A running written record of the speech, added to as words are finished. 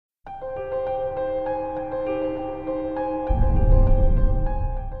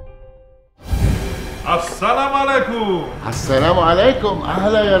alaikum. Assalamu alaikum.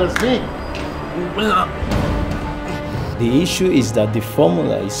 Ahla ya Rasmi. The issue is that the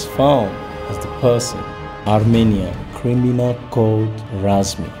formula is found as the person, Armenian criminal called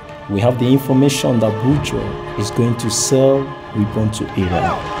Razmi. We have the information that VRIJARU is going to sell weapons to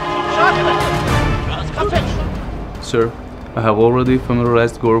Iran. Sir, I have already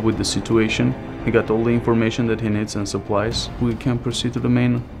familiarized Gore with the situation. He got all the information that he needs and supplies. We can proceed to the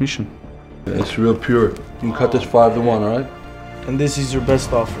main mission. It's real pure. You can cut this 5 to 1, alright? And this is your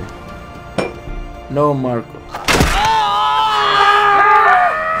best offer. No, Marco.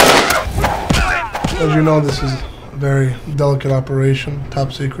 As you know, this is a very delicate operation,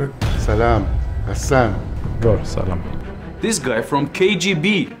 top secret. Salam. Hassan. Gore, salam. This guy from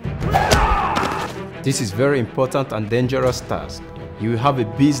KGB. This is very important and dangerous task. You have a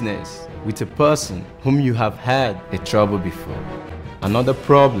business with a person whom you have had a trouble before. Another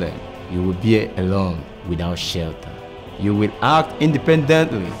problem, you will be alone without shelter. You will act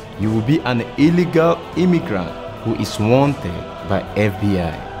independently. You will be an illegal immigrant who is wanted by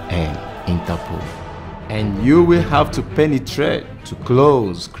FBI and Interpol. And you will have to penetrate to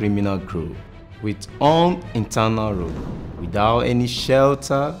close criminal group with own internal road, without any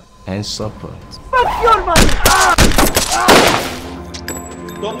shelter and support. Fuck your money!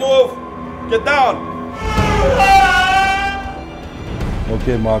 Don't move. Get down.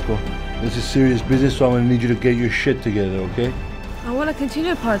 Okay, Marco. This is serious business, so I'm gonna need you to get your shit together, okay? I want to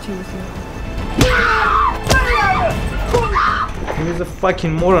continue partying with you. He's a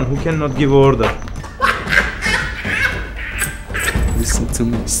fucking moron who cannot give order. Listen to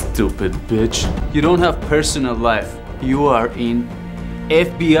me, stupid bitch. You don't have personal life. You are in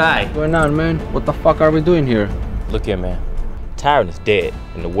FBI. What's going on, man? What the fuck are we doing here? Look here, man. Tyrant is dead,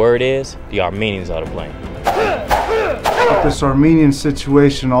 and the word is the Armenians are to blame. This Armenian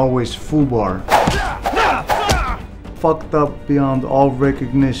situation always foobar. Fucked up beyond all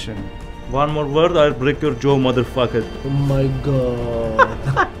recognition. One more word, I'll break your jaw, motherfucker. Oh my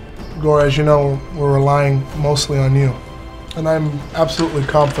god. Gore, as you know, we're relying mostly on you. And I'm absolutely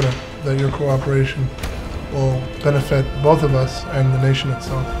confident that your cooperation will benefit both of us and the nation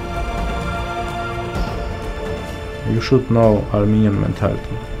itself. You should know Armenian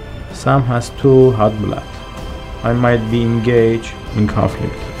mentality. Sam has too hot blood. I might be engaged in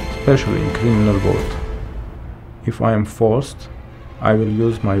conflict, especially in criminal world. If I am forced, I will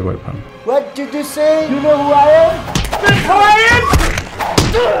use my weapon. What did you say? You know who I am? Who I am?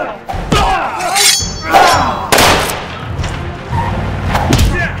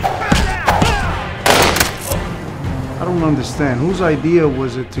 I don't understand. Whose idea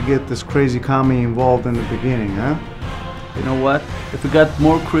was it to get this crazy commie involved in the beginning, huh? You know what? If we got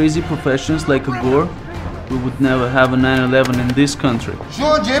more crazy professions like a Gore, we would never have a 9/11 in this country.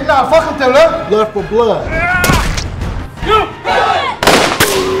 Blood for blood.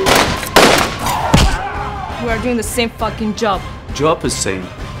 We are doing the same fucking job. Job is same,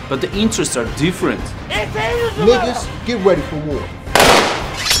 but the interests are different. Niggas, get ready for war.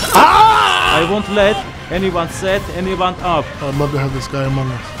 I won't let anyone set anyone up. I'd love to have this guy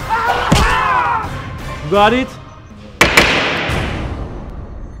among us. Got it?